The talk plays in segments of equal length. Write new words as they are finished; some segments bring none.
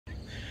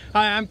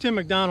Hi, I'm Tim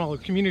McDonnell, a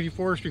Community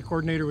Forestry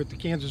Coordinator with the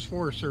Kansas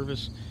Forest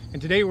Service,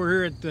 and today we're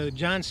here at the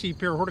John C.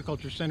 Pear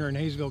Horticulture Center in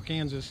Hayesville,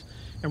 Kansas,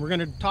 and we're going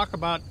to talk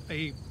about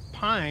a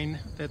pine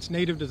that's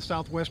native to the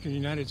southwestern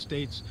United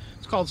States.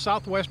 It's called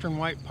Southwestern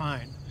white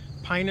pine,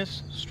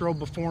 Pinus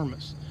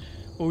strobiformis.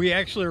 Well, we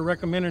actually are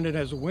recommending it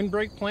as a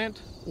windbreak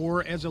plant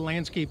or as a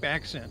landscape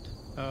accent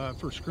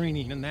for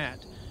screening and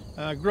that.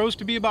 Grows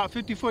to be about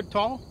 50 foot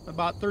tall,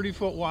 about 30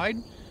 foot wide.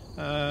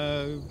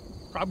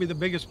 Probably the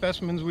biggest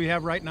specimens we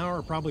have right now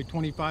are probably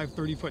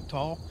 25-30 foot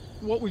tall.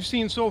 What we've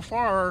seen so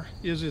far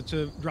is it's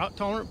a drought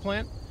tolerant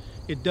plant.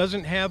 It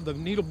doesn't have the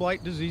needle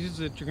blight diseases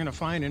that you're going to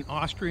find in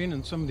Austrian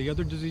and some of the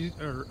other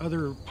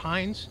other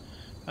pines.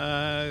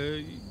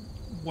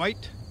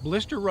 White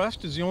blister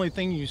rust is the only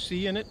thing you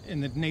see in it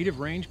in the native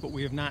range, but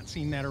we have not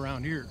seen that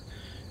around here.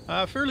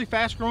 Fairly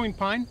fast growing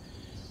pine,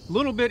 a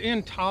little bit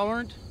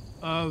intolerant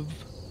of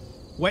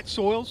wet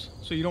soils,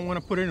 so you don't want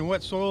to put it in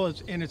wet soil,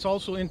 and it's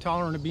also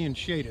intolerant of being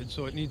shaded,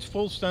 so it needs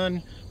full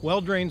sun,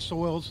 well-drained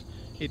soils.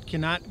 It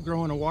cannot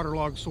grow in a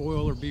waterlogged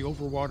soil or be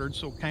overwatered,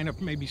 so kind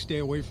of maybe stay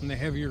away from the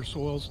heavier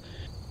soils.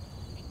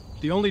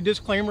 The only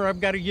disclaimer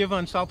I've got to give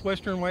on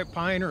southwestern white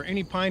pine, or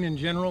any pine in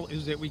general,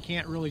 is that we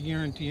can't really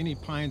guarantee any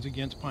pines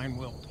against pine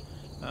wilt.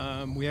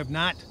 We have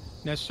not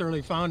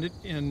necessarily found it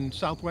in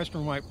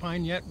southwestern white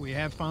pine yet. We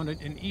have found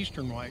it in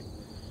eastern white,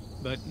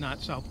 but not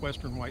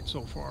southwestern white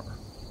so far.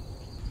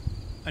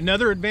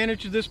 Another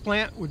advantage of this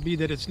plant would be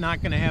that it's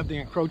not going to have the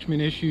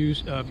encroachment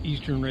issues of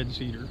eastern red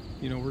cedar.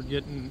 You know, we're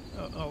getting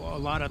a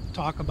lot of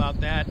talk about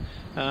that.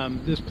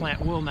 This plant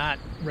will not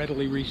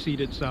readily reseed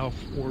itself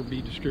or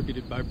be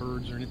distributed by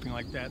birds or anything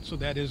like that, so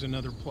that is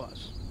another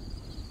plus.